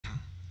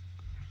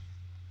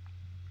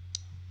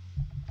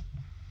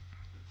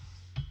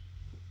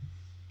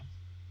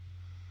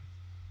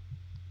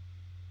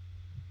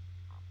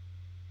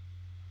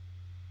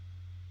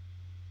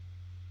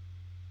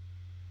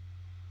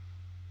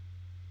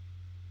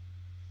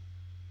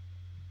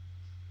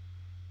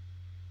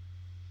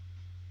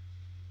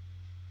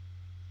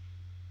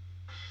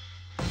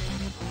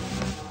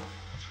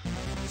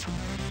It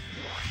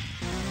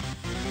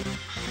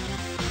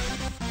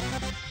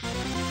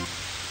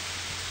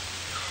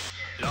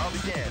all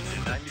began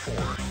in 94,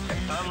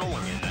 kept on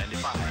rolling in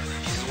 95,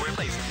 pieces were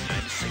replaced in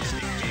 96,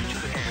 it came to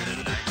the end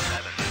in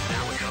 97,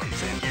 now it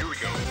comes and here we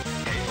go,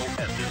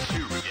 KOF is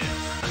here again,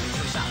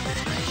 until sound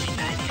is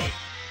 1998.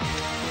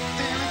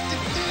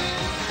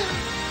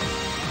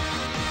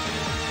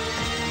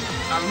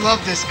 I love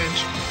this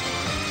intro.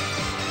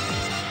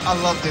 I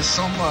love this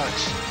so much.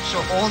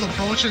 So all the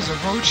approaches of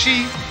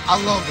Rochi,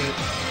 I love it.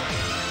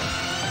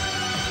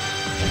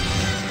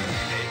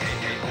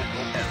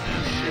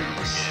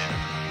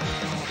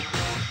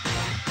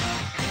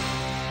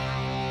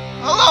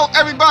 Hello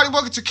everybody,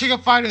 welcome to King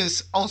of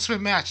Fighters Ultimate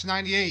Match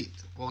 98.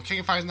 Well, King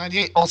of Fighters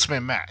 98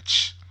 Ultimate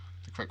Match.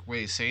 The correct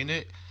way of saying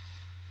it.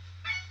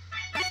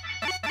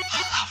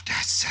 I love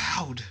that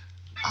sound.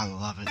 I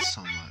love it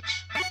so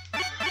much.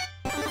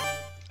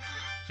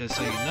 Just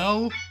so you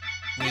know,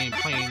 we ain't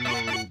playing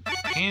no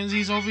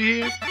pansies over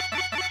here.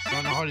 It's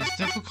on the hardest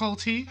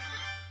difficulty.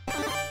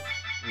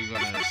 We're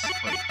gonna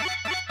wait.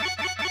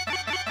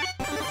 Am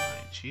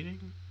I cheating?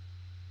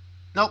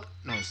 Nope.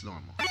 No, it's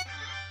normal.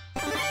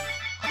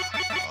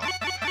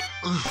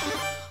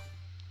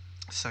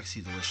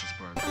 Sexy, delicious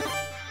burger.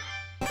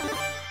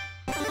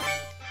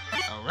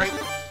 Alright.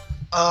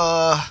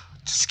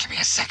 Just give me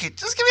a second.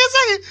 Just give me a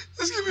second.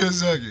 Just give me a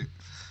second.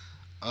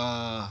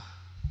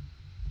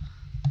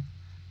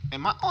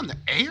 Am I on the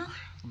air?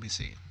 Let me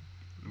see.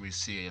 Let me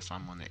see if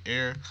I'm on the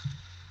air.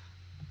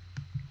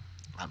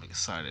 I'm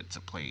excited to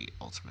play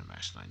Ultimate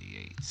Match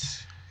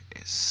 98.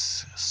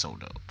 It's so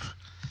dope.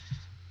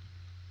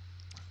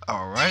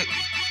 Alright.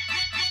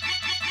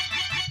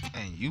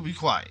 And you be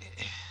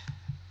quiet.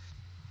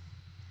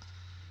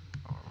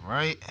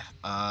 Alright.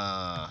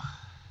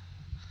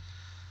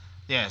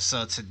 Yeah,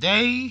 so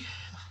today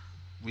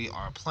we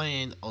are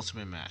playing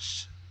Ultimate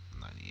Match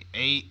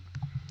 98.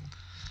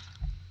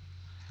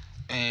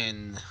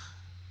 And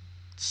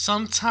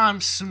sometime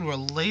sooner or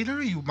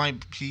later, you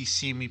might be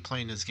seeing me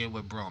playing this game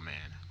with Bro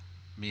Man.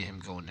 Me and him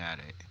going at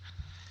it.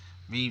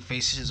 Me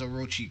facing his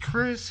Orochi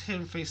Chris,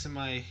 him facing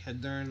my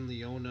Hedern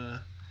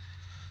Leona,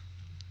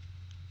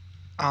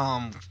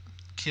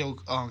 Kyo,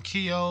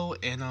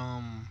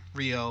 and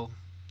Rio,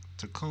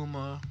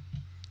 Takuma,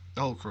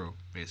 the whole crew,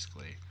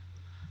 basically.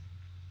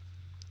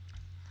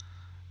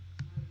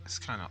 It's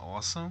kind of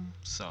awesome.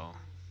 So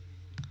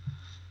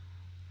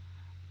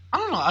I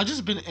don't know. I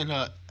just been in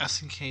a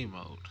SNK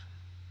mode.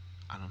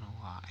 I don't know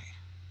why,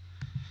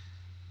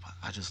 but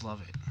I just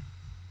love it.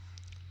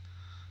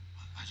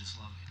 I just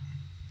love it.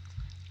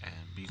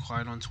 And be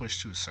quiet on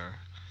Twitch too, sir.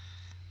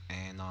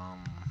 And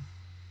I'm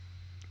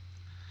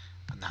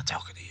not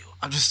talking to you.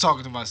 I'm just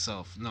talking to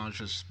myself. No, I'm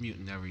just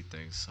muting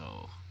everything.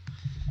 So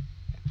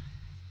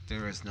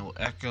there is no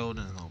echo.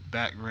 There's no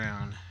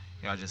background.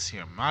 Y'all just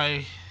hear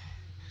my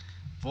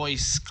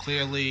voice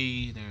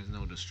clearly. There's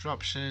no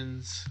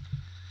disruptions.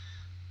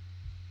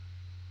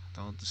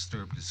 Don't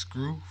disturb this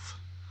groove.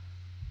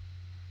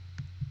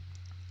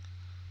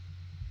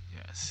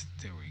 Yes,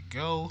 there we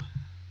go.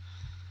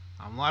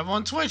 I'm live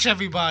on Twitch,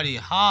 everybody.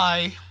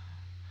 Hi.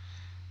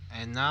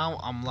 And now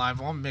I'm live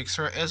on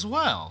Mixer as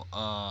well.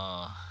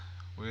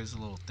 Where's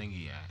the little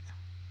thingy at?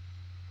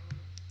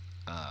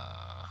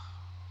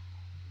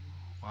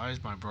 Why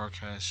is my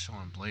broadcast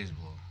showing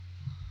BlazBlue?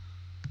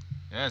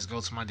 Yeah, let's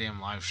go to my damn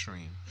live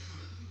stream.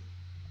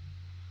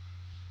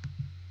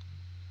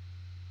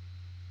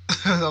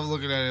 I'm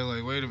looking at it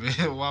like, wait a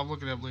minute, why I'm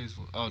looking at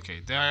BlazBlue? Okay,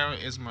 there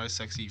is my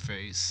sexy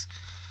face.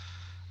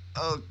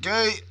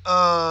 Okay,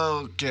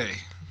 okay.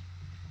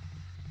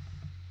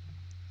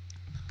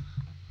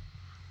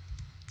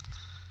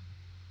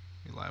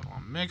 We live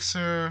on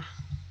Mixer.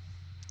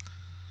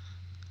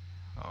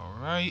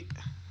 Alright.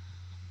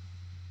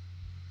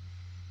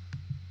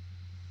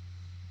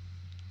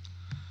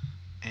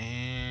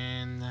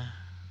 And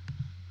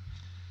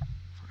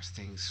first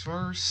things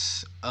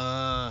first,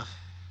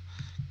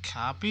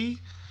 copy.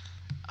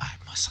 I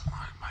must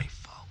alarm my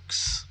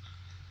folks.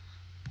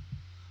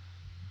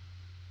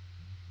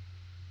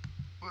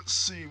 Let's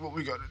see what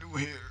we gotta do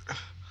here.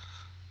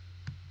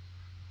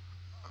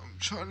 I'm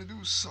trying to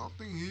do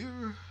something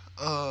here.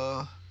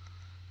 I'm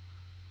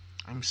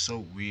so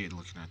weird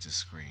looking at this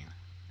screen.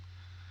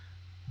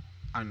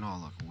 I know I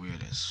look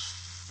weird as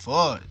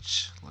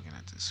fudge looking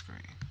at this screen.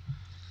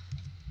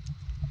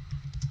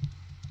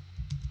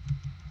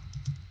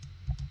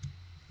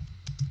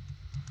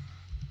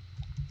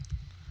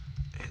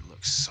 It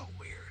looks so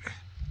weird.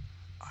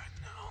 I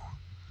know.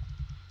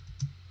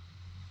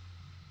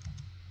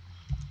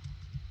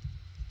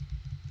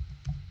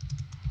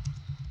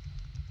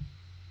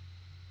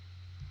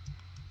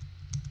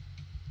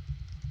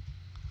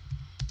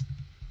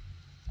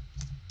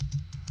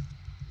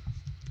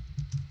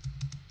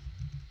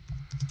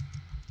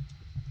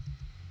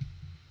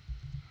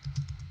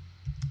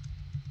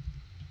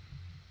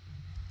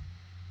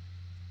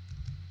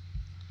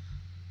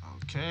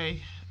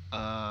 Okay,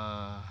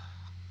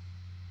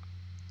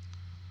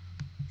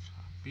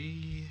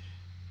 copy.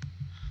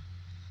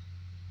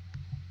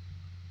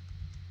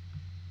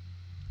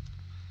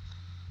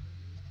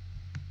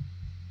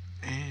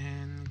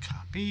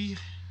 B.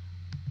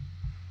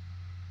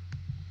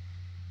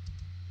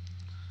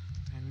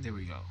 And there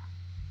we go.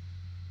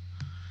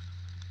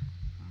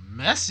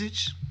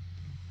 Message.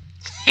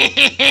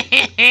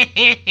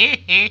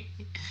 Okay.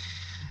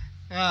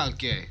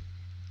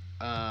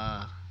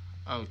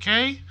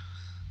 Okay.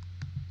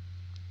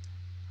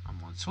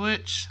 I'm on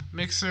Twitch,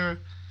 Mixer.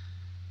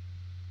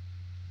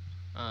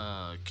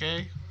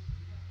 Okay.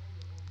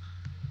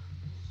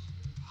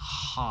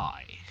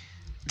 Hi.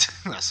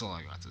 That's all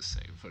I got to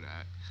say for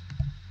that.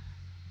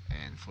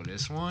 And for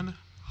this one,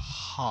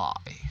 hi.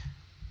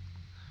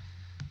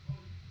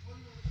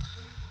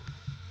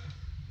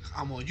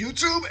 I'm on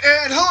YouTube,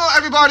 and hello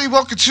everybody,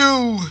 welcome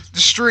to the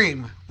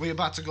stream. We're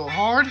about to go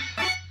hard.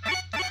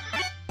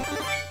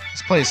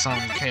 Let's play some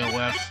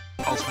KOF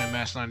Ultimate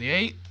Match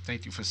 98.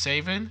 Thank you for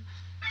saving.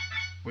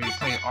 Where you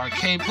play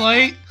arcade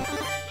play.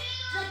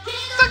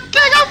 The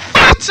King of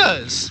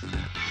Fighters!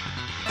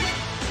 I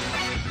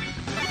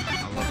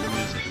love the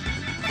music.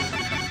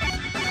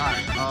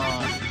 Alright,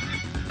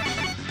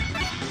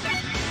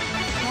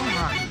 what am I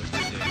rocking with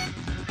today?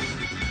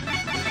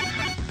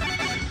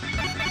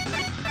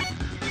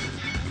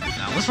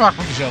 Now, let's rock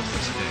with Joe for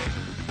today.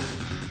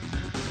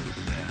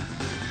 Yeah.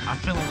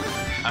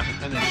 I'm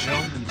in a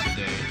Joe mood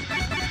today.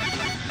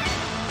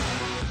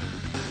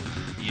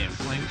 Yeah,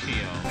 Flame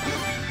KO.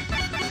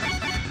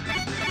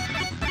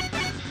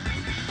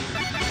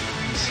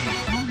 Let me see,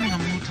 who am I in a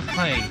mood to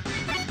play?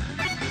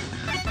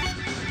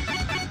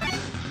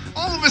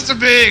 Oh, Mr.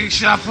 Big!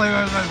 Should I play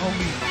with my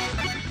homie?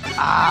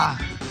 Ah!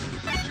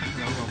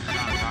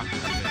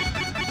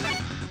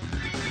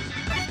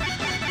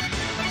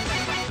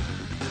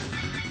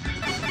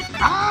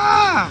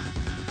 Ah!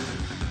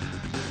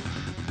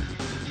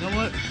 You know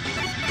what?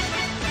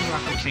 I'm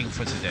rocking King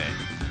for today.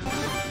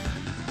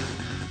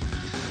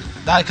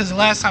 Nah, because the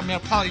last time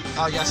y'all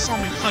saw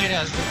me play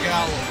that as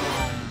Regal,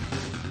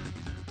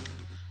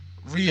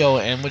 Rio,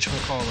 and which one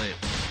call it?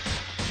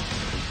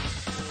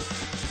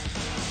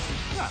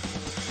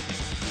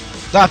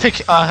 No, I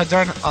picked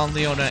Hadern on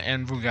Leona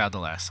and Rugal the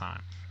last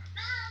time.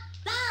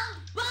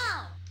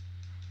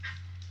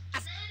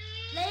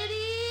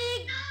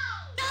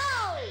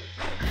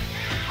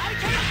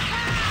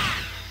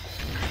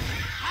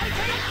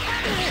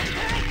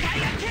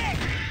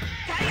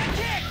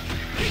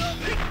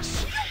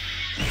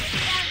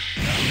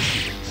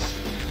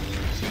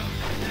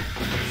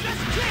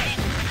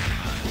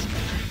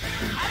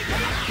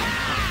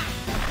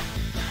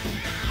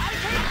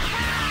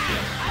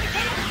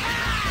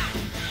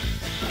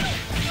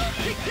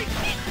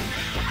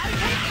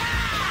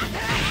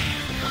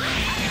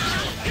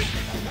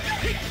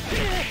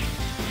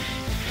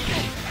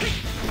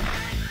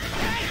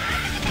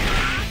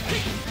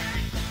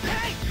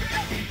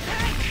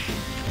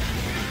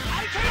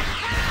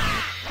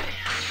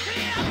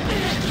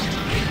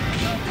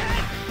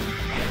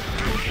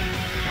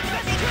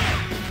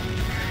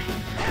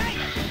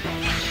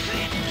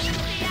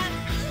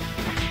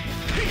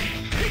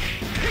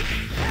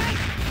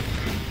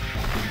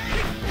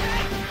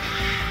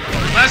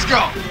 Let's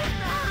go!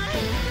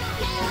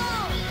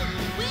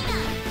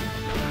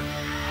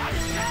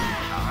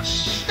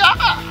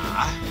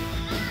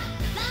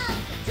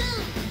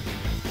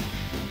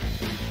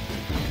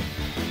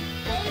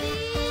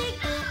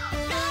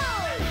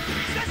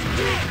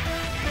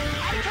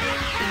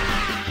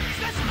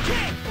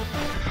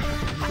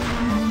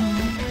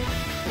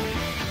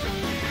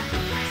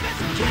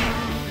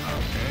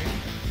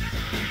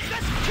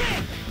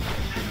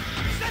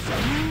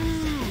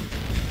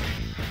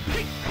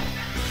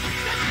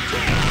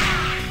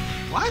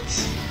 What?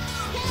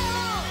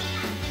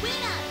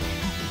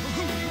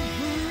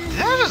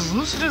 Did I just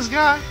lose to this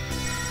guy?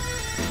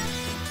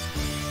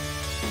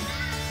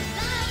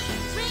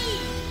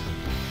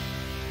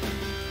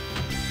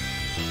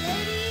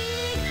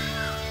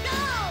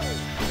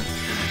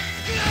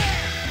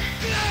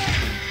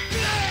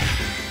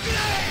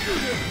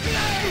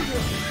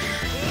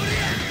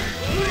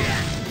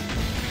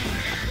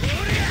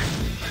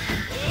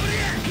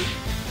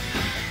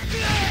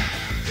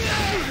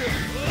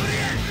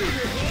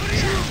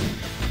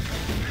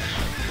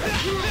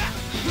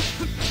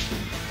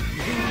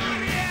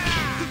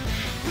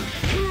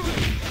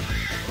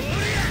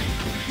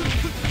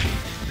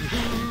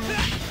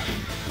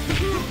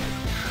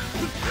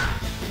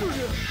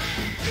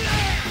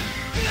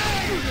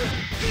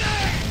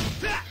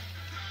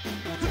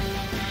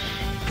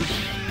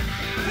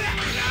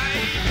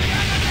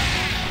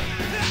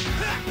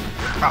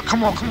 Oh,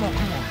 come on, come on,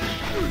 come on.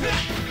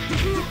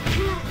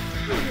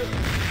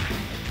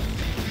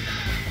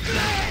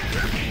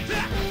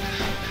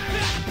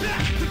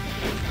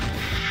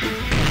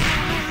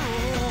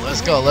 Let's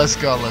go, let's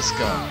go, let's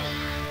go.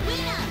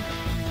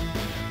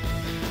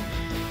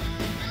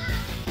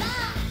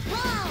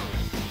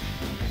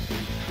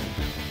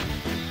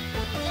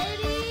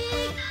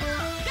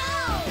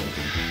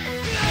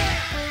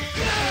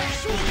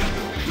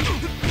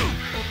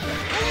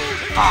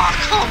 Ah,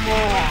 come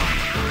on.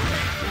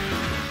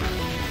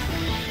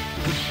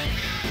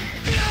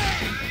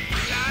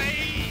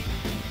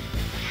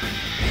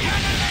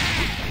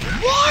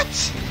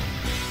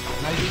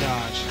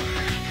 dodge.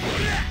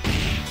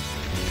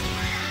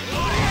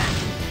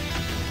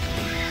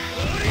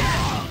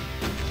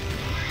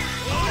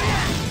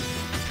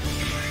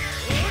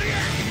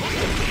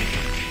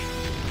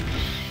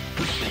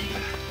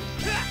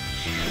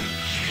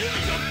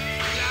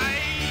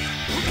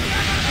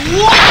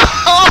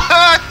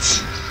 What?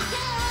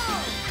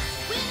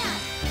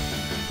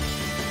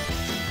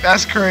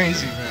 That's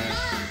crazy, man.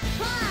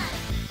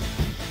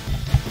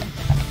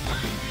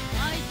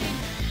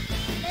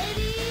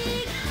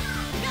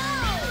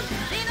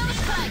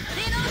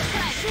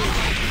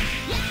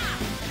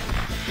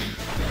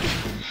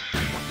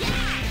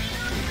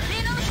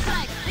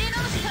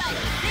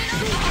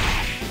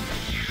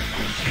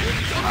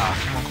 Ah,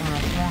 come on, come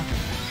on, come on.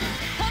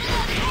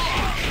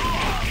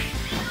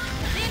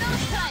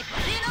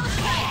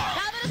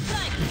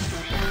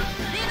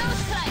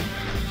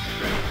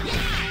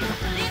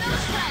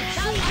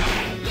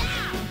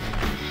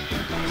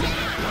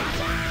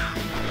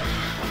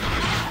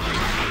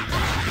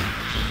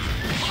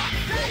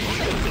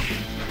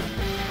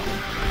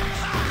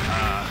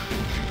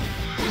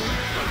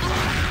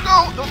 No,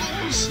 don't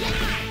lose.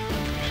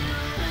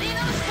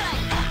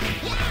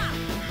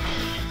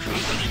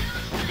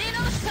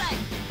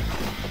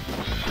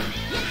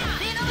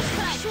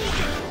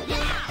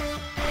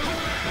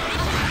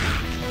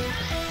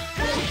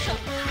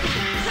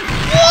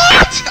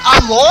 What? I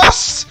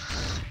lost?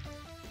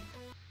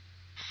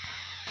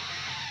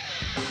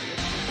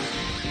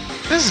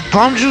 This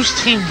bum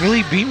juice team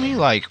really beat me?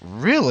 Like,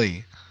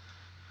 really?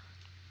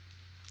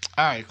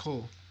 Alright,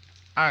 cool.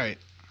 Alright.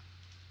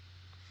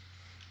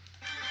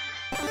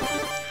 Nah,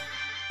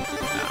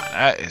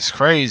 that is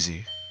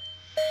crazy.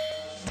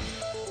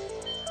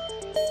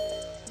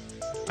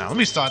 Now, let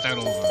me start that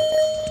over.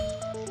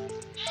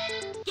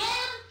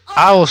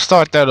 I will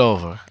start that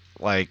over.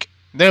 Like,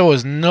 there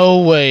was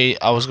no way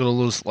I was gonna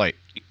lose. Like,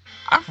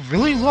 I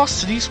really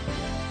lost to these.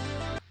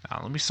 Now,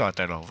 let me start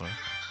that over.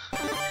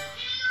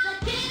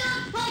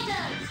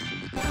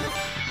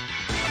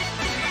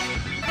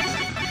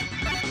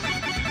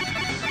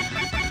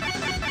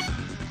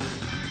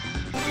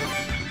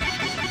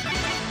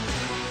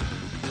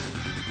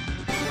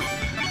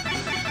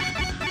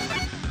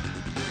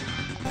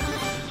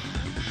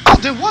 Oh,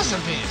 there was a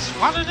miss.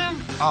 Why did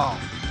them? Oh.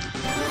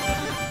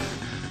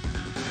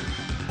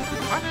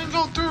 I didn't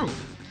go through.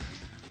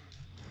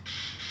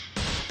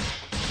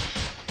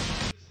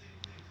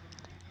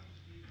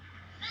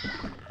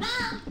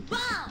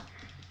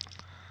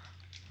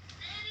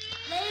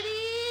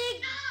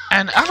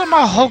 And out of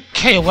my whole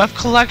KOF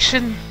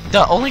collection,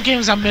 the only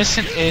games I'm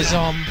missing is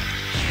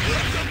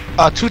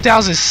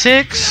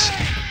 2006,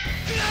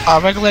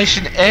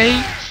 Regulation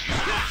A,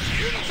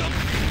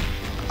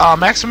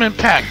 Maximum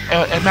Impact,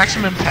 and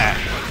Maximum Impact.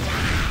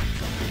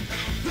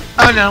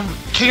 And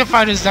King of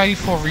Fighters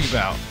 94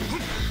 Rebound.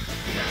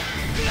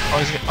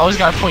 Always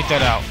gotta point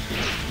that out.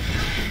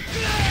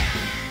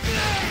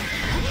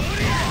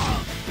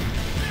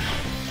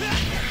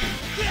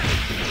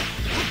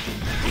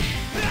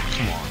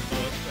 Come on.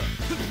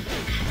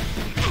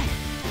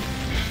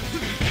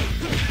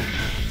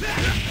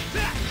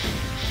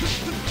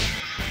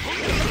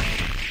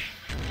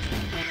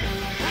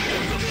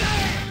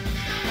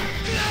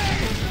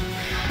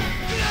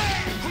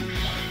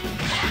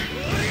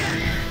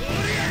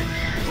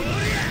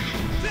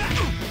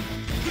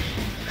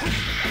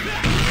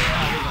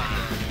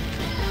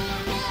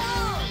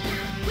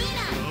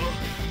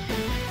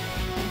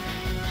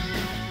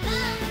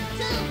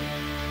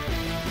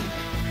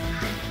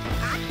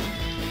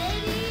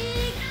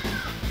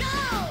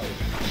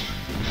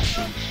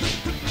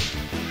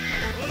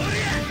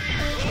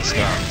 Let's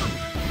go.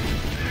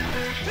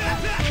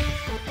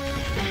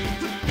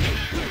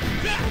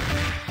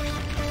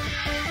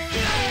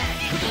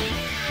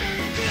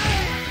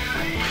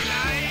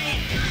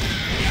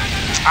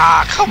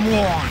 Ah, come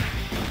on!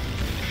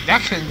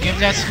 That couldn't give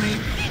that to me.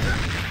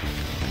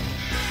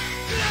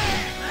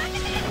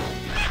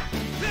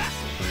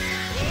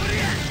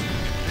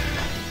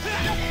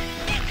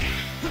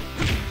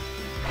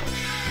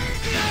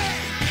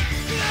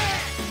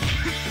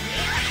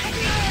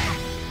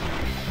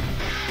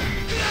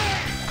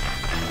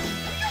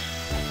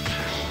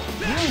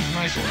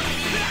 Nice one.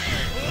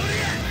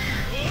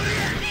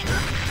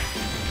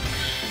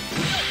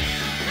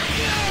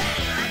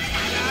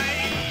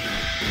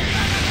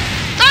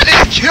 That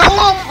didn't kill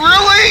him?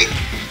 Really?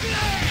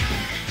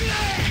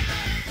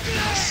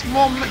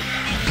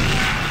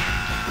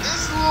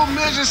 This little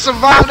midget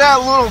survived that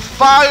little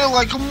fire?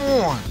 Like, come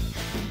on.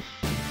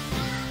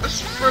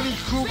 This Freddy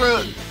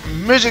Krueger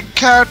midget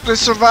character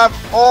survived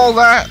all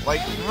that?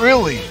 Like,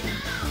 really?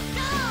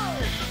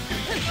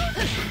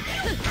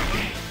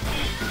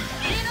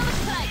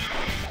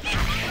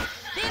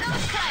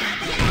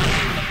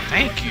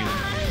 Thank you.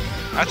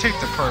 I take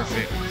the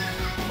perfect.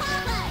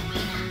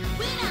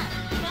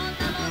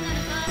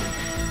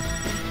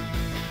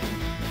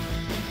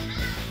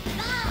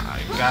 I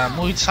got a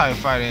Muay Thai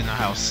fighter in the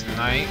house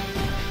tonight.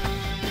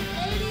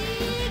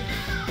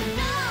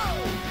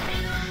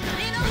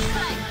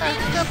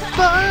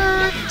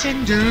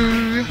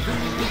 bartender.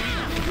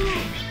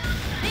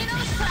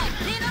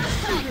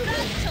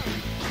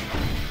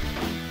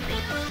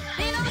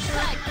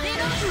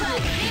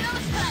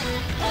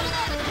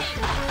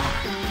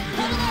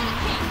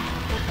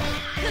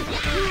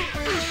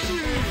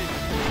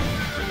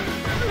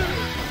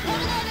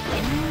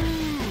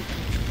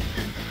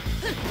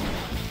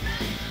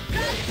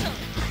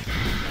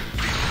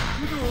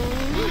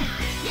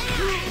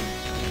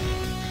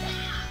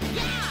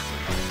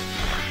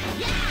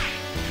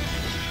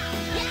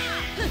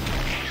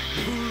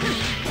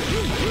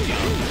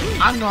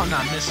 I know I'm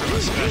not missing a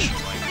special.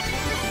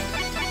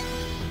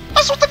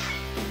 That's what the.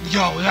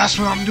 Yo, that's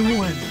what I'm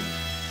doing.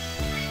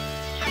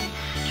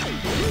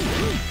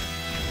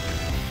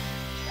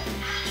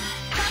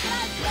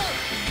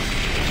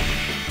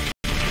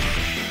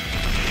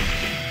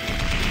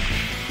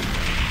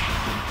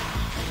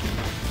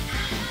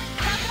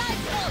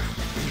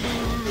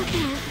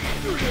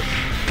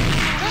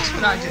 That's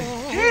what I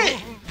just hit.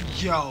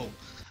 Yo,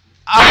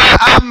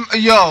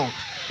 yo.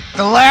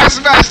 The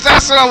last match,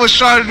 that's what I was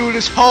trying to do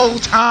this whole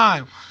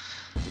time.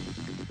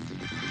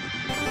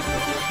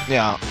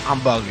 Yeah, I'm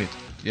bugging.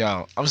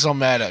 Yo, I'm so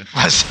mad at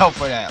myself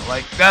for that.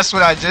 Like, that's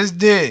what I just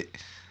did.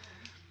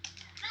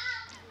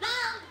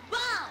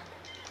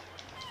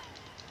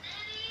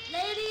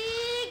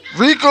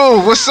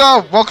 Riku, what's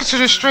up? Welcome to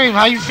the stream.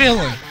 How you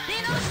feeling?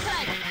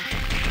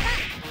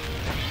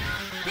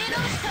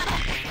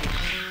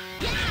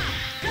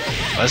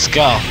 Let's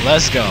go.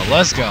 Let's go.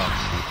 Let's go.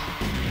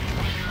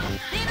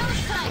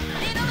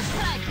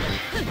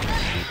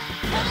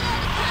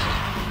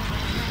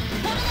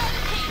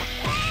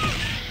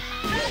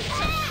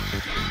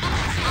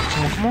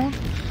 Come on.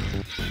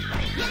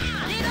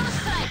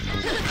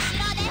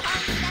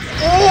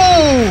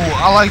 Oh,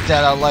 I like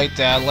that. I like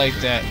that. I like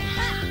that.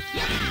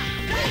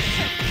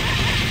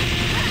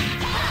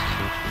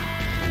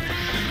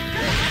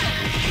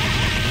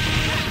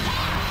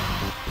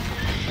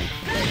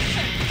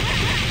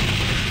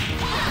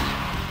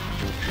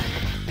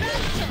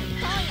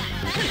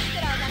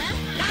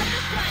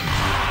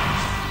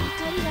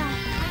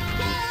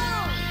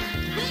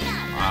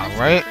 All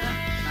right.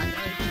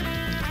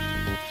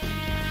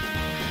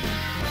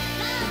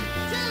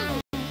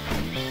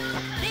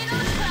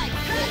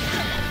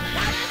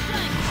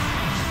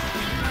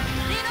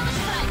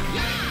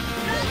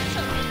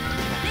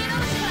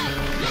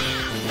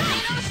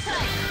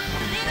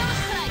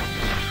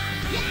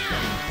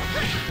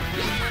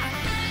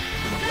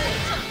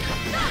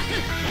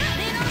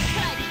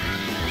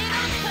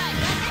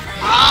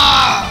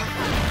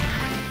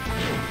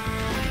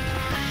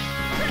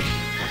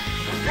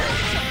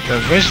 The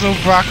original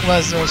Brock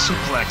Lesnar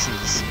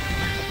suplexes.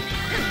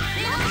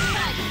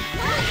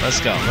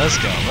 Let's go, let's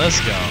go, let's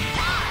go.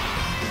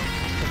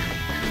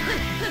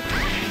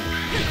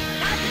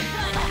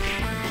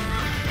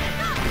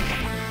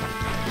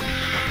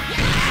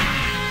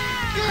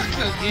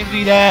 Give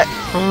me that,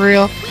 for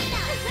real.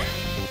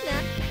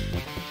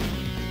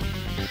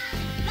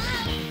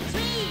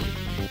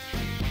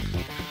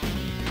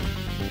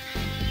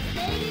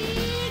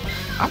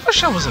 I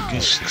wish I was a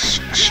good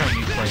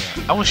Chevy player.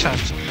 I wish I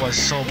was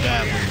so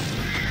bad with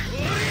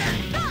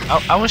her.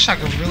 I wish I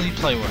could really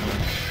play with her.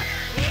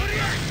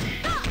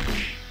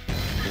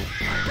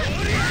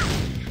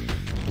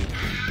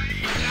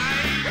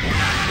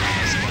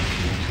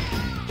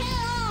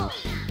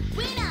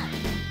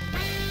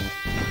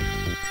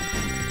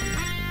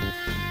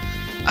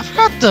 I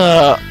forgot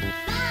the...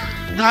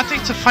 No, I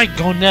think to fight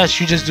Goness,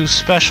 you just do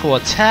special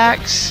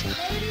attacks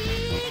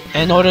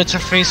in order to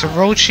face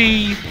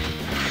Orochi.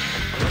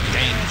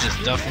 Dang, you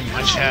just duffed me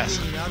my chest.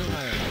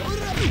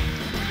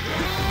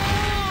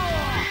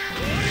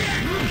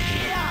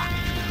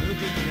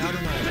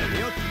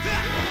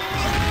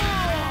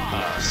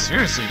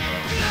 Seriously, bro.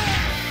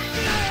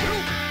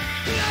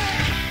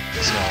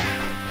 So.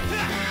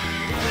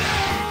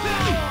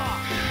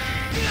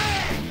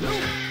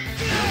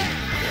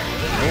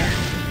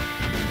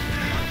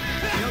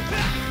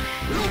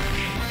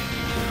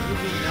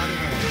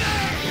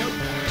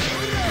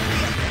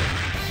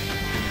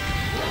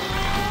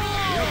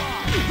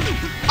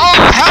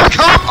 Oh, how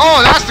come?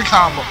 Oh, that's the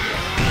combo.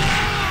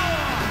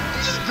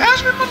 You just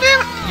bashed me, my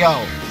damn.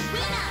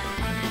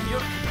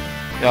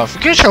 Yo,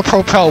 forget your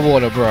propel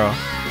water, bro.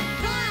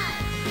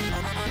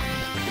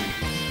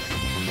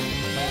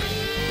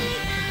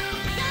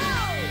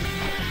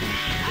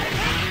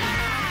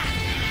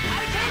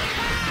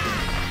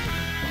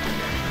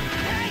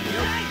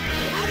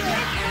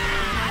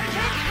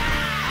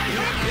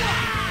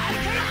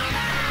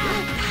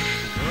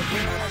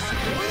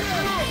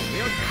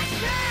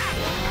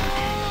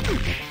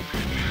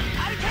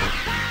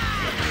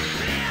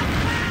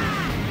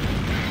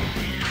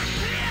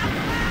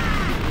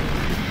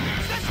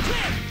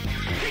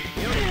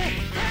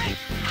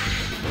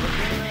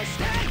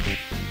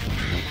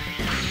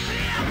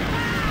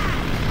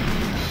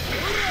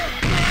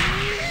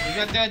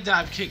 Got that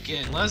dive kick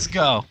in. Let's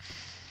go.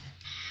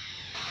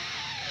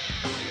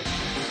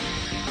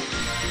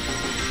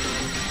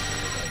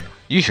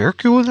 You hear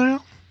cool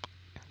now?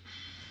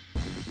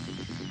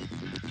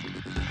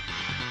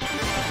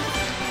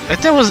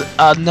 If there was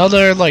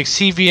another like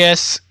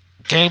CVS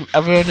game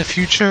ever in the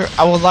future,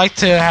 I would like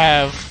to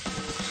have.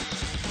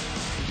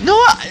 You know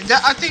what?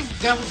 I think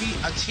that would be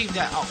a team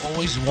that I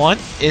always want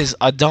is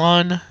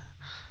Adon,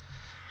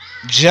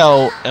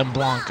 Joe, and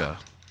Blanca.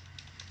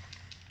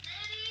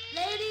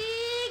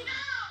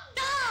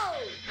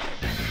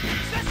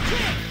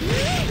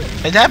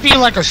 And that'd be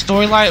like a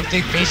storyline if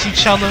they face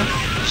each other,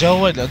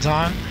 Joe and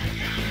Adon.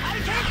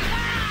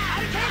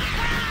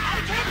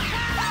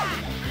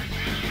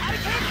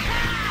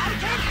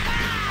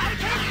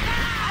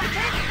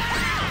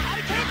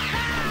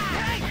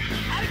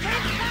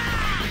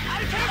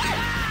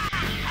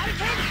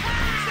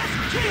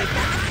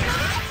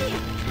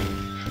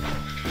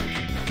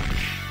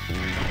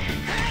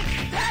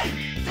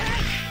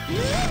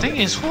 Thing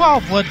is, who I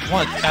would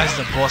want as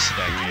the boss of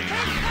that game?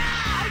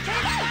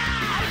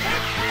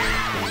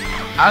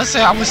 I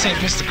would say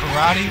Mr.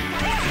 Karate.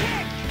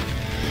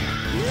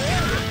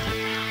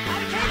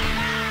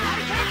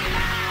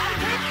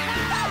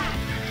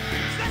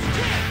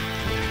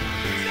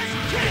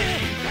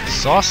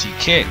 Saucy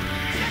kick.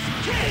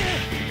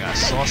 You got a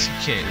saucy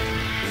kick.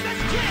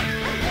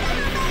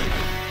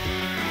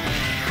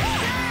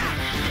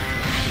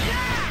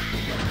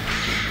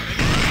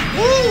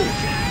 Woo!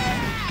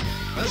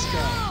 Let's go.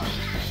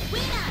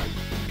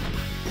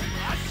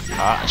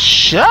 Hot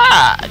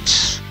shot.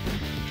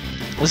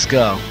 Let's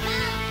go.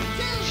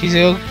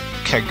 Shizu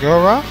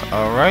Kagura.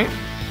 Alright.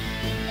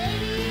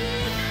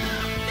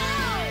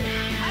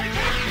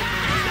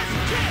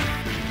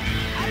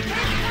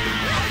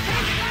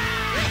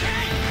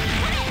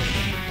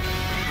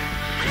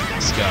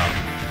 Let's go.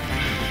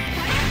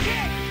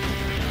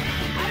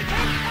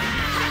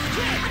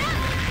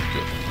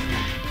 Good.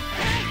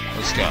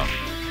 Let's go.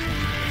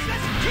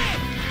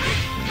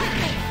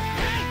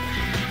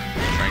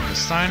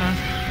 Frankensteiner.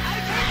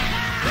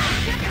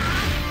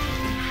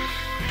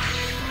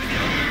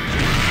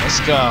 Let's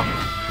go.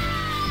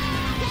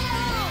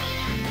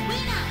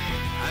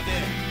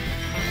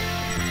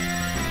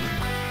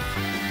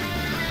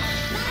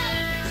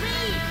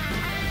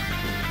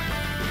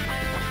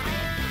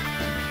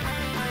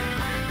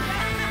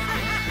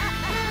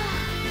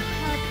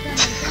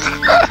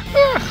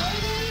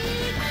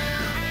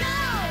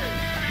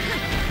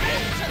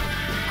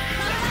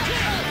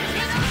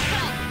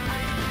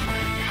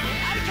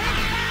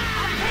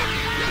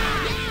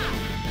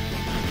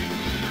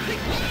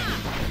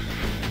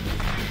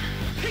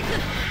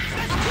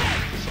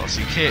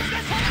 Saucy kick.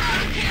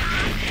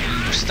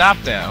 Stop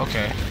that,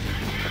 okay.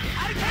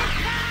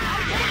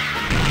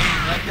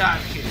 That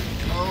dive kick.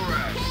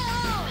 Alright.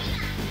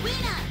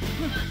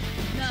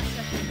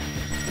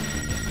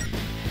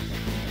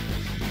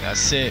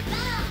 That's it.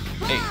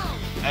 Hey,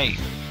 hey,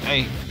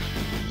 hey.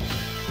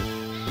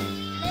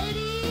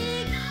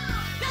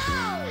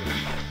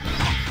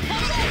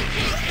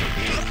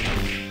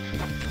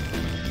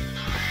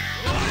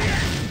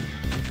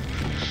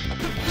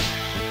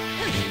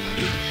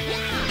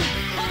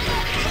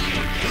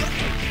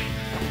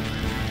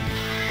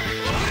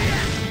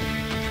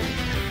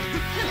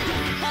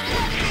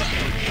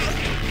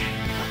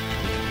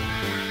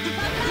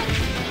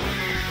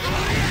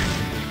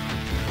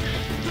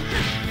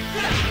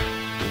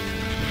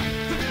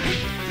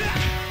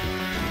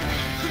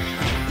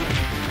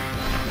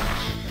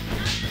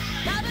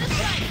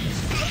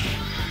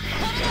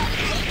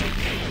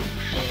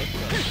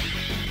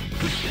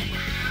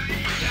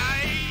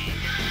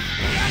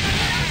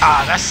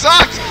 Ah, that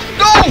sucks!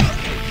 No!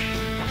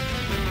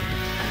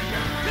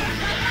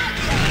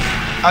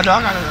 Oh no,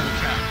 I got another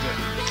character.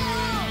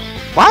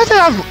 Why did I...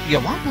 Yeah,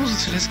 why am I losing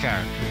to this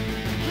character?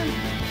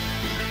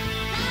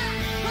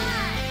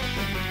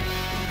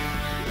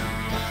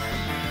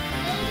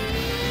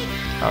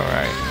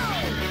 Alright.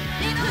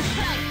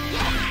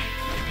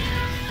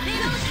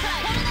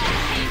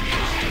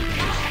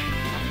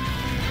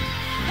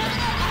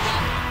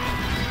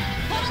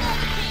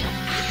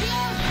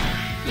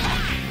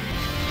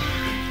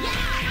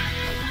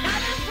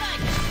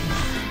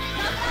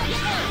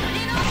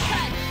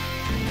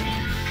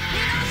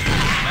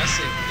 That's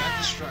it, we got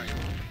the strike.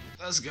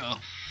 Let's go.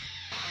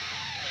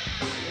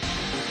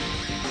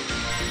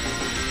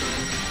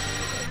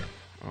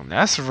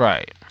 That's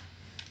right.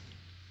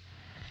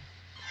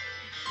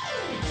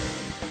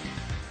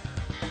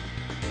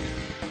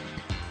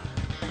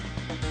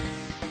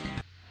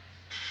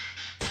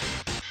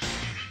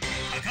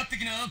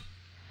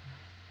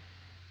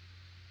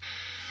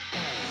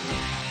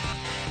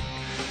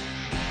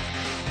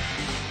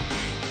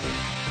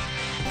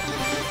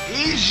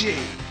 Easy.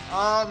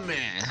 Oh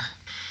man.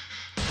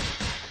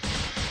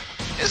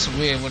 It's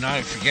weird when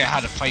I forget how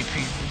to fight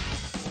people.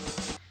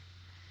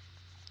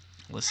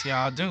 Let's see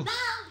how I do.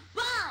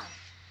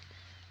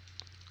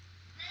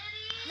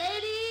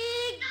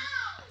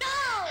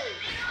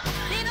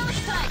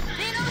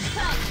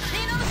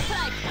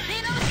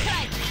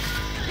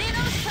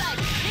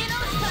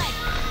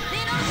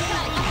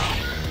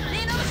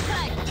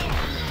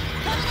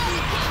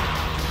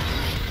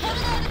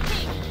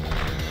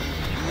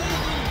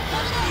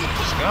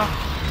 Let's go.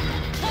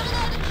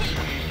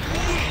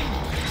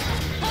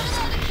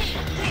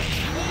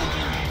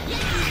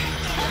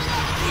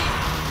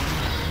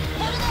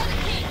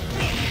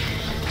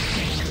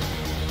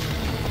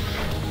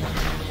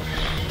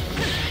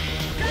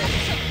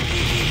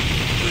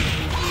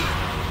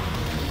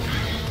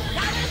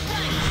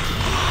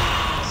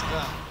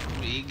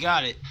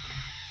 got it.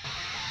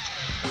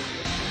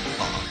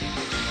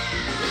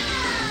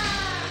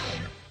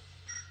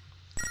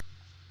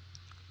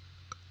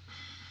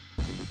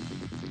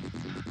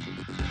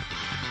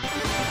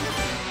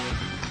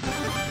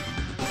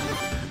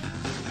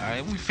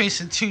 Alright, we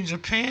facing Team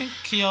Japan.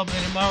 Kyo,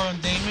 Minomaru,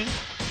 and Damon.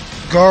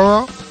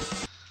 Goro.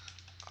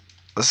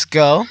 Let's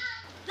go.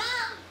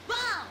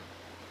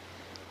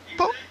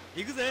 Boop.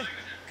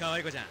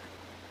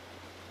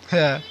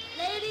 Yeah.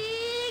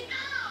 Lady,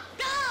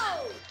 go!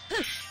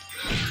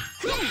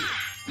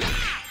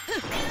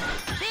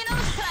 Dino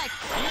strike!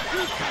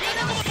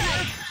 Dino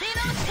strike!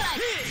 Dino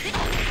strike!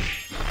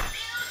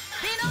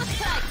 Dino strike! Dino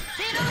strike!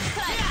 Dino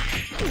strike!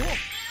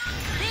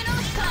 Dino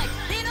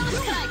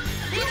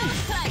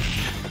strike!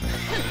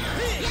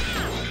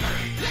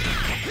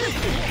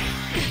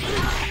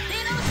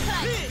 Dino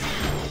strike! Dino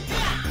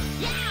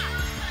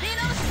strike!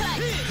 Dino strike!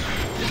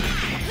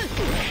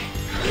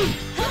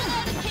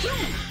 Tornado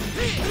King!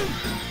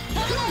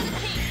 Tornado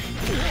King!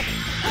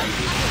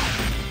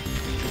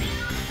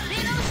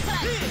 Dino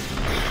strike!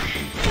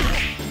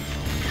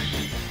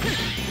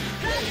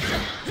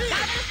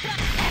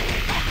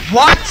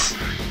 What?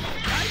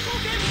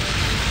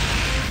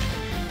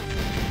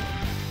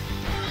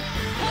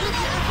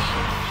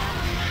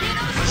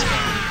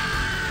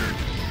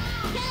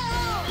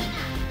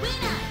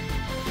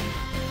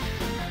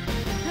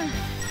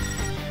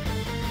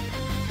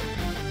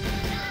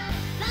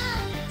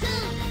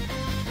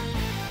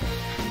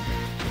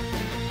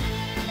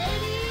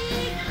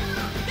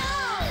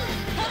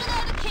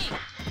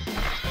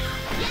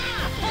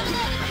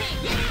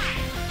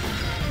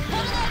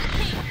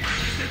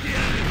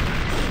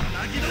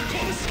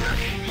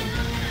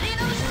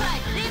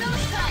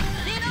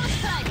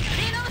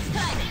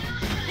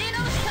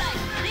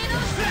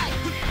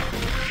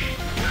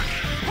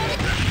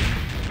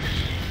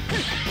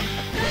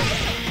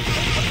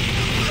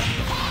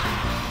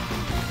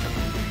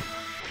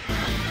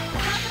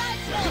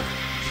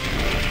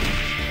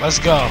 Let's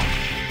go.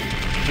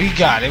 We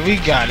got it. We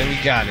got it. We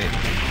got it.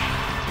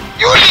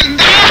 You in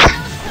there?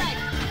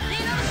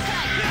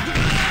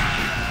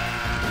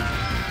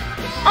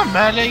 I'm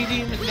mad that you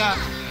didn't even got.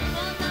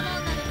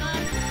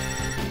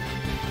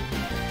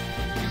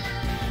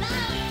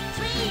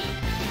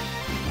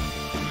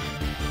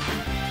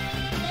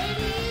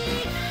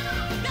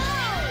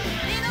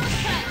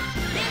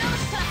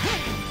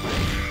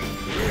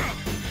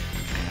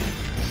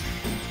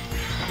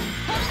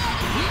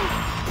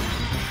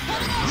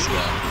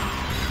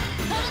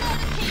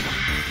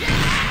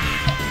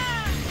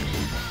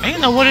 And you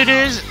know what it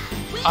is?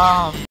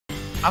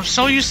 I'm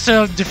so used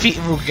to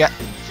defeating Ruga.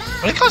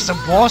 When it comes to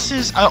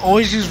bosses, I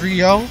always use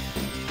Ryo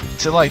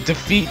to like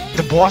defeat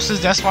the bosses.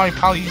 That's why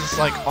probably he's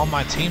like on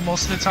my team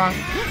most of the time.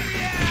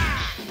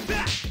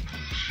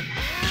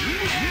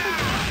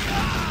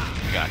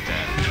 Got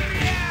that.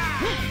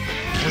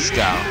 Let's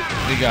go.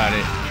 We got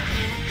it.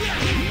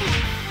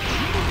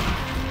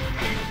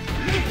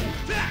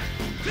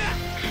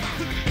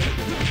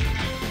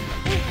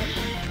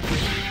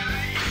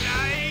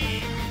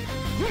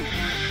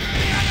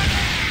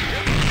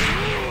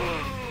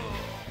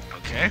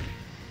 Okay.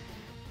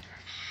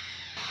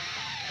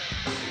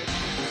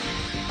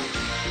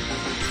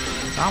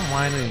 I'm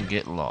whining and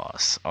get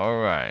lost.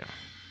 Alright.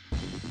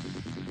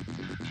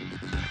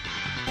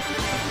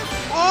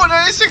 Oh,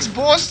 96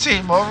 boss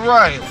team.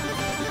 Alright.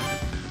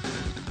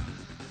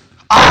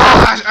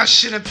 Ah, I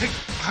should have picked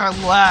her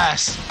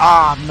last.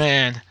 Ah,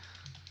 man.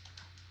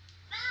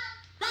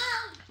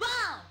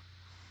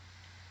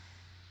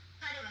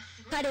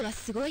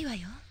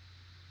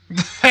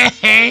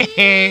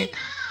 Hey.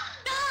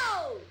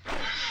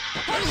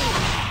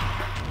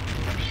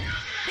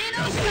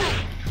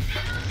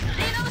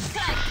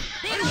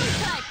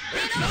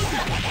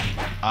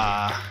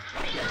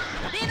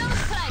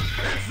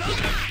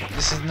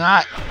 This is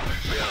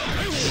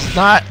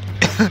not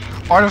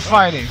art of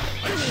fighting.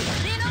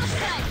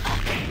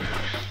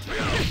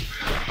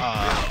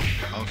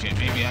 Okay,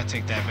 maybe I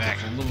take that back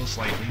a little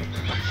slightly.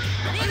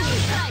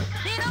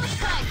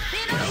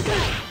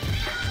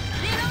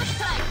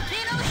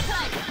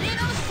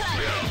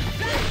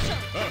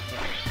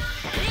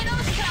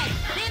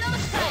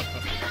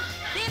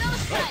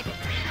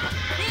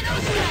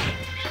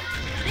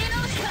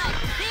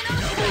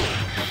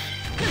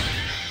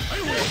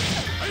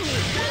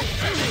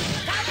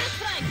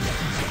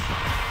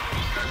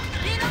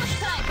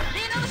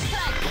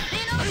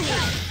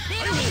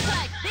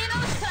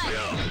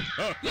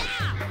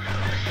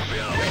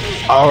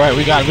 Alright,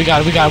 we got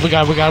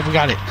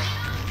it.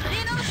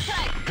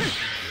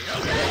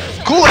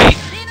 Kool-Aid!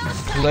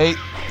 Kool-Aid.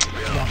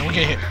 Come on, don't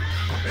get hit.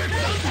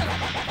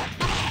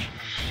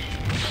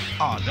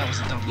 Oh, that was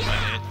a dumb by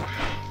hit.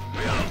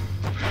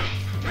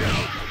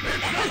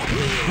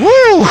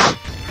 Woo!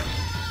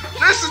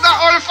 This is not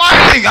art of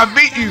fighting! I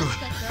beat you!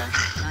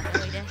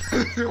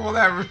 Well,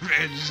 that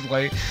revenge,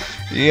 like,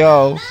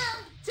 yo.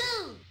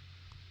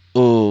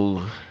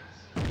 Ooh.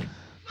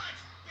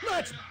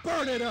 Let's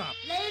burn it up.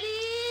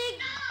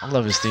 I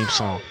love his theme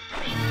song.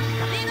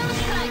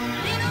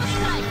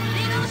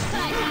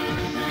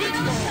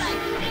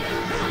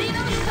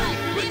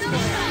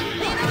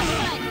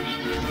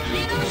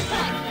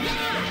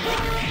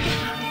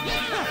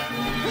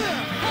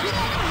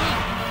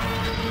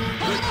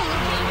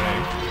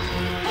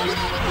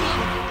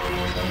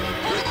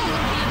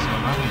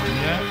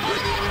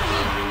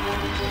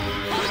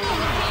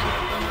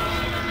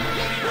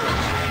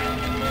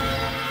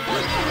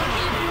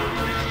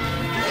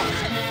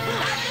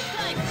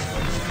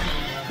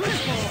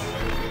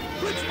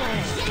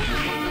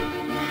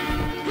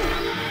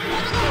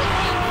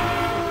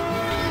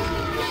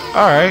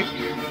 Alright.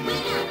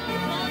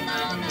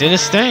 Did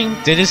his thing.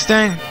 Did his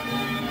thing.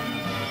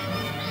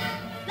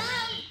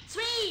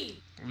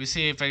 Let me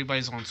see if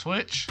anybody's on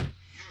Twitch.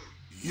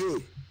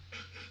 You.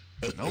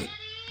 Nope.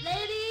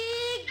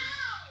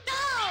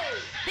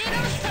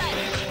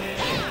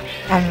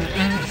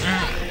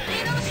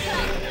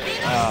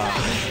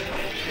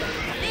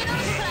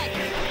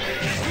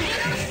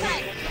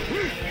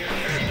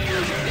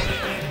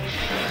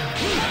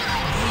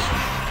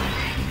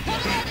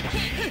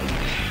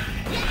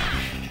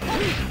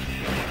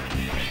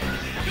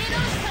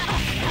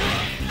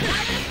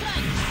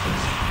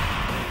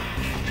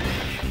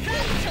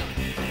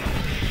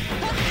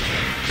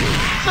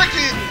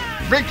 Freaking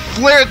Ric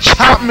Flair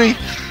chopped me.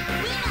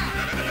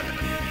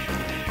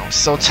 I'm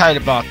so tight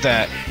about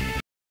that.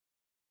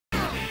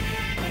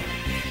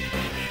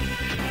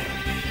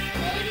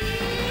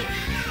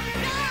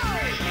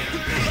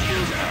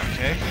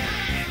 Okay.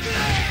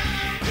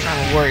 Kind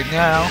of worried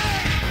now.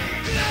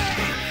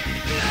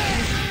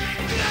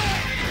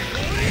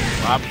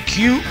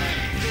 Barbecue.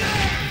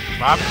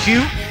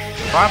 Barbecue.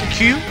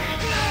 Barbecue.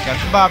 Got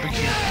the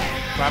barbecue.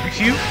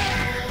 Barbecue.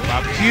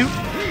 Barbecue.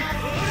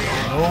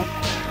 Nope.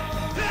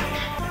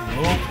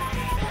 Nope.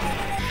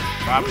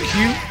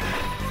 Barbecue.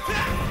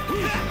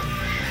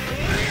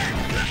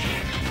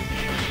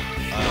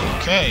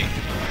 Okay.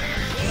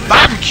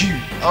 Barbecue.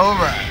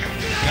 Alright.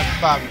 Got the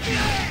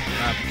barbecue.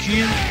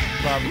 Barbecue.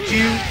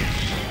 Barbecue.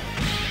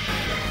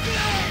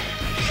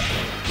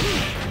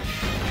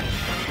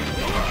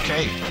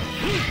 Okay.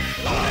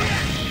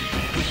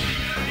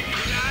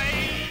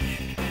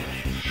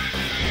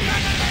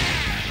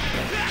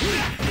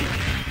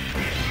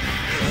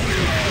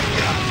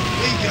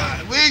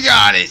 We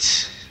got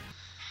it.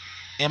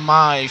 Am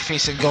I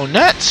facing Go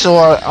Nuts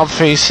or I'm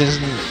facing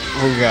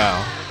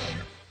Rugal?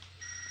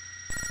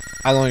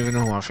 I don't even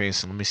know who I'm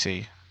facing. Let me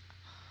see.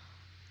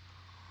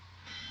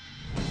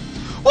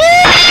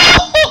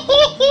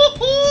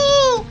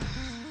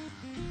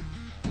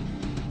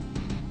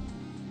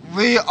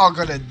 We are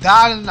gonna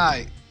die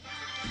tonight.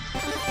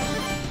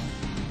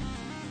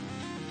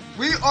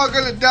 We are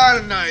gonna die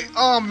tonight.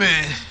 Oh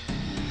man.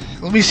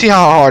 Let me see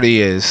how hard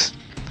he is.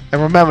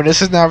 And remember,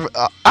 this is not.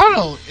 I don't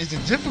know. Is the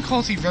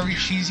difficulty very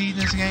cheesy in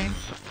this game?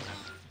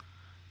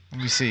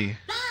 Let me see.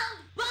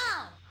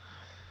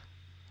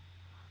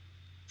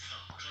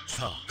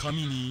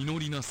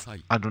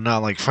 I do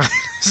not like fighting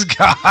this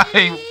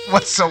guy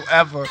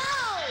whatsoever.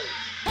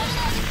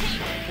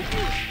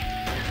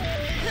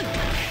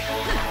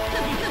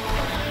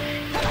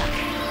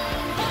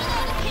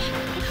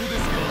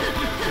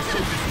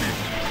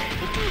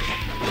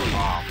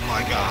 Oh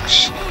my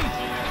gosh.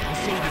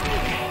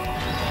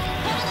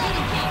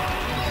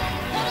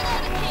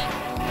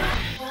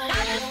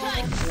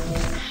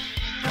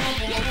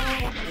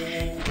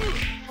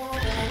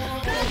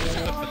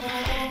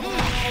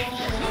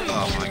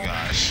 Oh my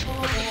gosh.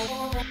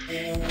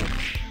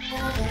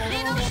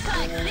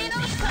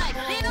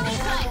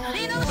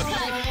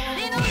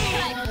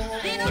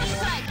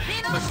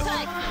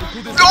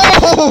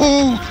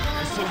 No!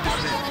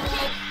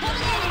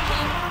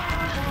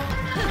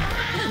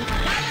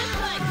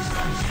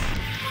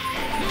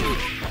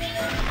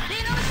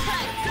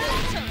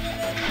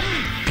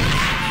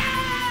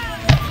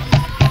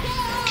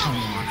 Come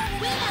on.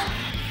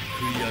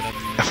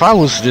 If I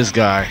was this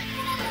guy.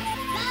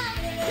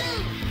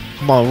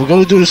 Come on, we're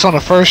gonna do this on the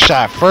first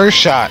shot. First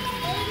shot.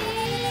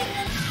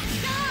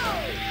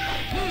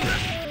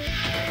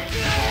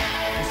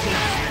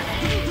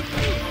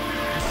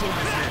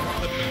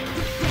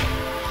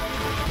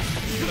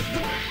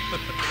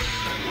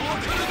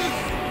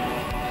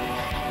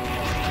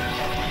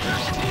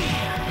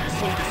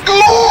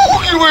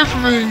 Oh, get away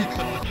from me!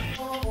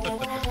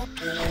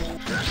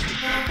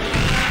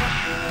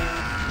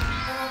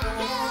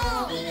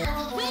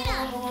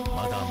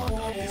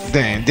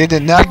 Damn, they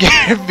did not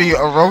give me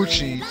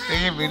Orochi. They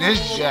gave me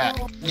this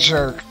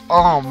jerk.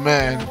 Oh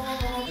man.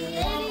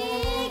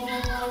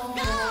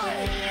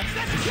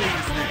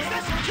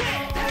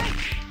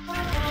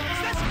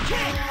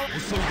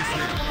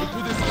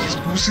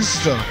 Who's this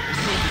stuff?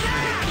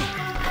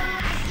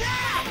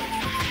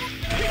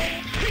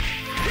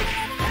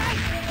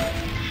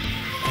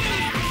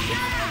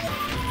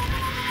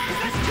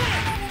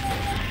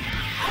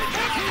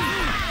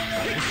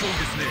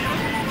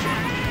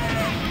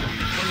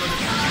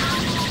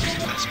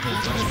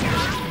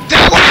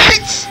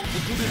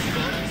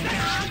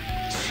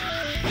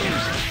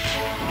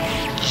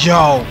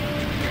 Yo.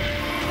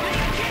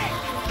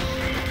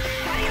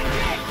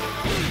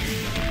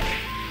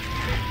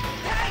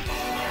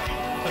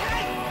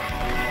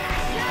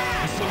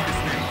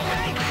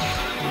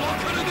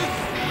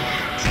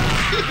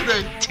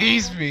 They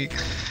teased me.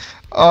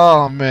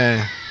 Oh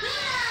man.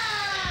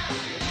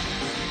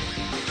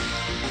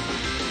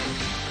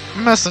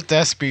 Mess with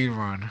that speed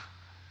run.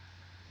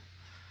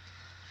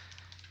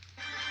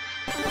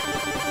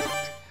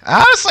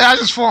 Honestly, I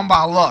just formed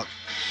by luck.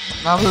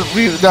 Now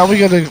we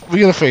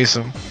gotta face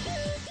him.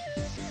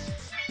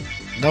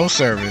 No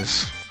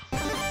service.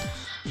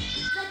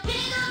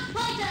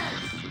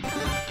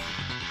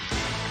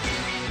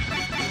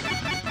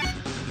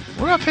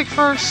 pick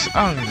first?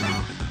 I don't even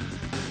know.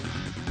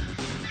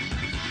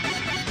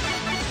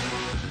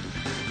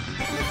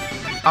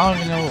 I don't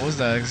even know what was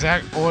the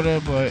exact order,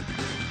 but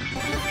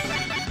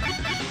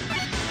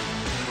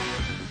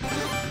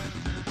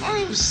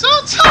I'm so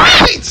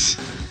tight.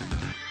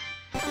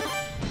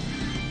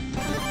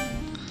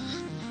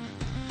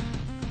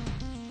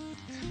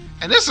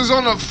 And this was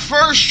on the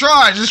first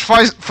try, just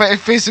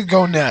facing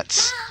Go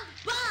Nuts.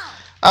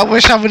 I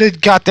wish I would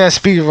have got that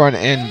speed run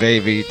in,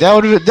 baby. That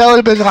would have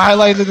been the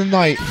highlight of the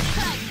night.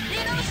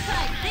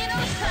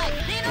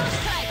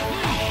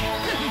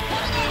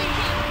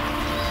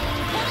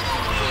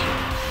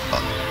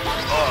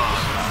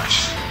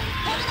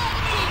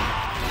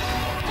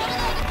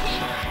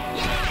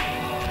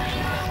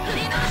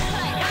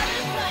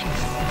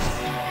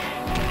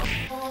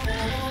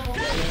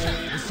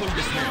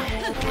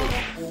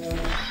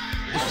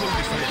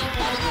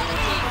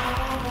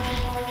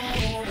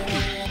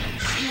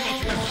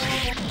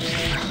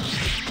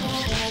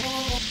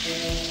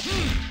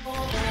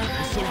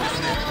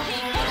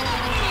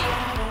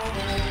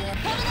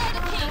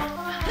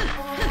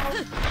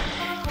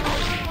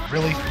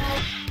 Really?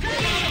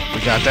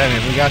 We got that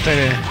in. We got that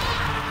in.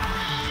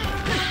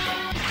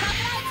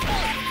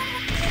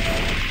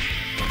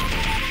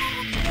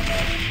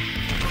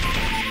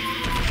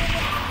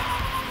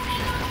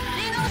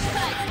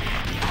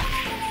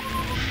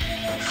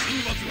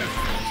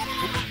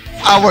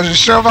 I wasn't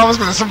sure if I was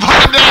going to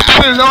survive that.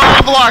 I didn't know how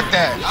to block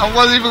that. I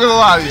wasn't even going to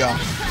lie to y'all.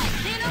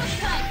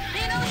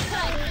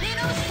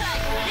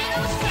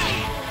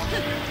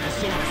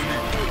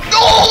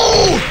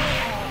 No!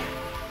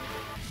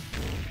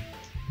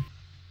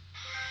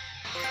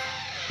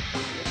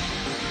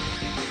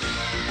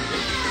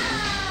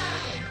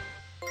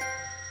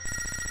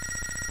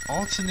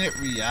 Alternate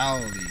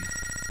reality.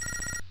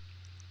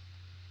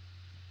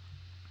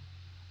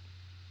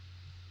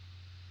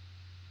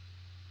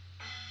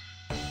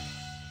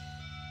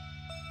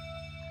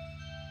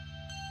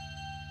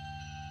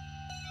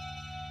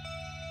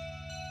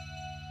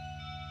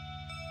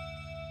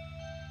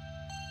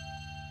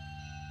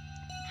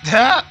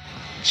 That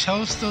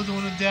Cho's still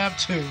doing a dab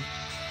too.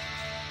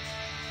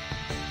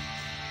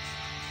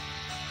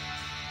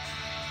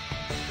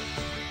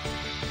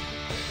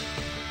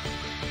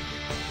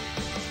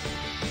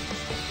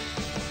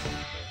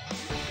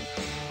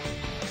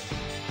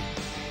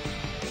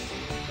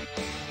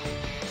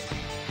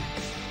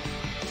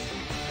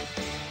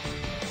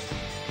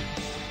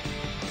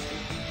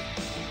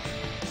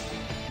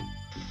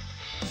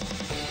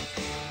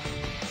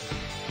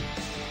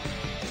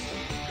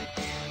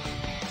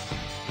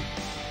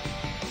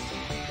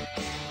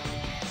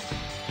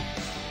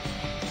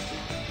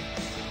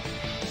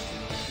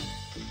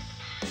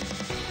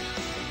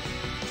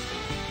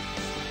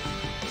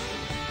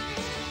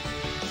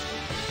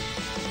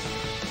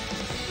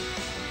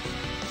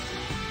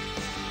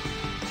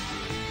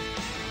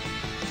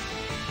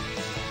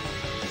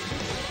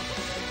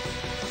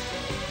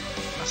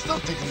 I still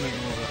think the nigga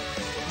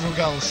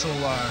Rogal is still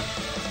alive.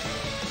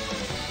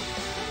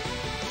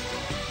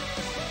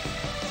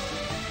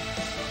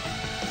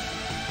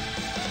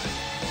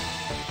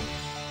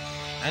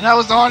 And that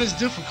was the hardest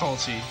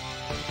difficulty.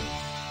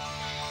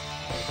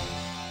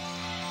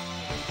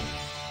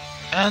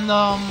 And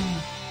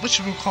what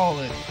should we call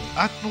it?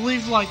 I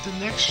believe like the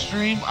next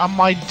stream I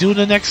might do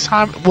the next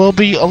time will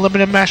be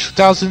Unlimited Match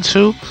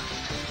 2002.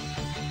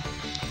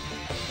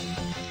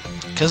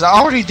 Because I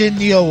already did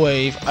Neo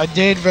Wave, I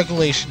did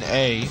Regulation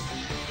A.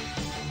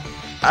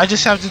 I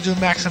just have to do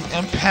Maximum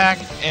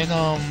Impact in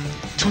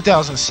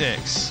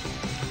 2006.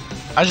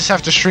 I just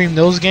have to stream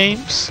those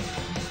games.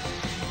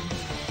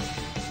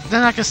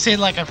 Then I can say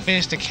like I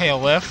finished the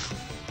KOF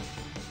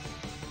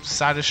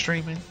side of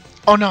streaming.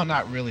 Oh no,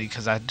 not really,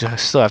 because I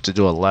still have to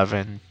do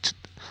 11,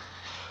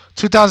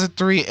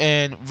 2003,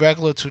 and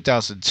regular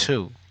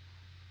 2002,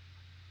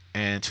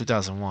 and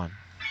 2001.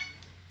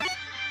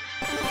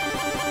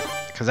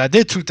 Because I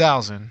did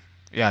 2000.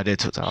 Yeah, I did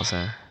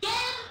 2000.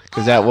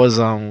 Because that was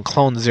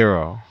Clone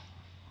Zero.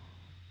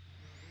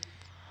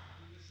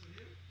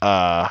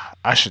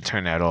 I should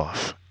turn that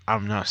off.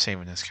 I'm not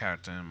saving this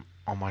character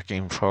on my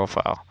game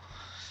profile.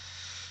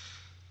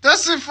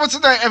 That's it for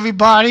tonight,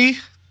 everybody.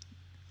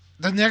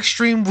 The next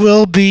stream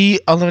will be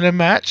Unlimited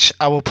Match.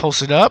 I will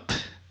post it up.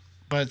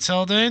 But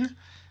until then,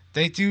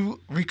 thank you,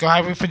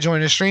 RikuHigh, for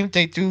joining the stream.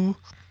 Thank you,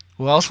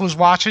 who else was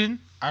watching.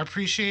 I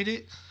appreciate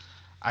it.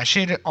 I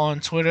shared it on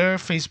Twitter,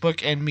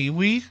 Facebook, and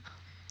Mewe.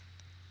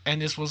 And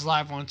this was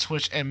live on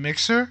Twitch and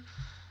Mixer.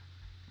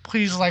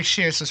 Please like,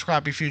 share,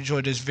 subscribe if you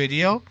enjoyed this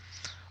video.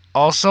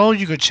 Also,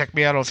 you can check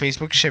me out on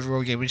Facebook, Chevy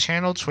Road Gaming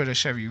Channel, Twitter,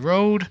 Chevy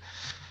Road,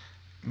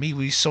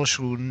 Mewe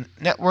Social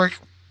Network,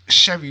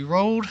 Chevy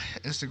Road,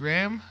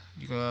 Instagram.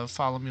 You can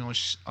follow me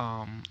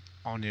on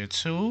there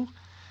too.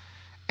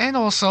 And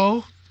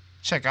also,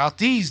 check out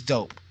these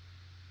dope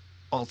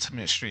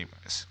Ultimate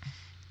streamers.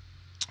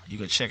 You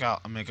can check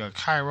out Omega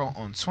Cairo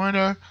on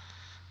Twitter.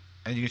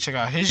 And you can check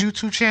out his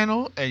YouTube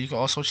channel. And you can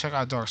also check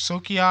out Dark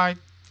Silky Eye,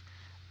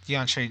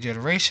 DeAndre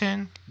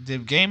Generation,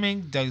 Dib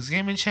Gaming, Doug's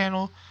Gaming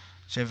Channel,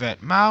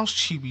 Javette Mouse,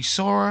 Chibi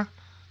Sora.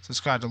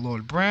 Subscribe to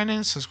Lord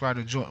Brandon. Subscribe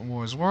to Jordan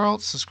Wars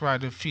World.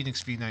 Subscribe to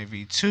Phoenix V9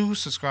 V2.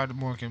 Subscribe to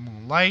Morgan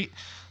Moonlight.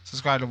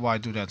 Subscribe to Why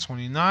Do That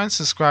 29.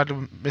 Subscribe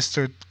to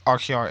Mr.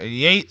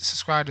 RKR88.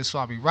 Subscribe to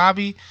Swabby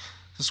Robbie.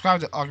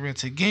 Subscribe to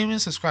Augmented Gaming.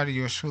 Subscribe to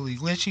Yours Truly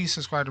Glitchy.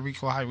 Subscribe to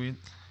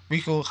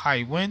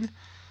RikuHigh Win.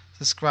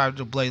 Subscribe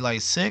to Blade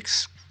Light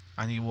 6.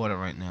 I need water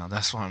right now.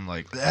 That's why I'm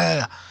like,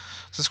 ugh.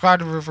 Subscribe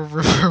to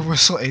River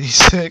Whistle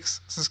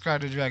 86.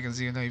 Subscribe to Dragon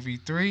Z9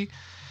 V3.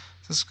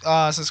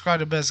 Subscribe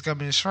to Best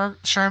Gunman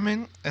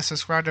Sherman. And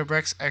subscribe to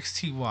Rex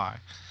XTY.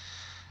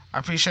 I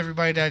appreciate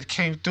everybody that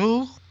came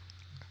through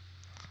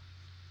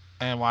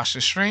and watched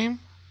the stream.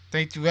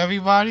 Thank you,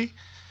 everybody.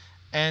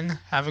 And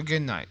have a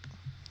good night.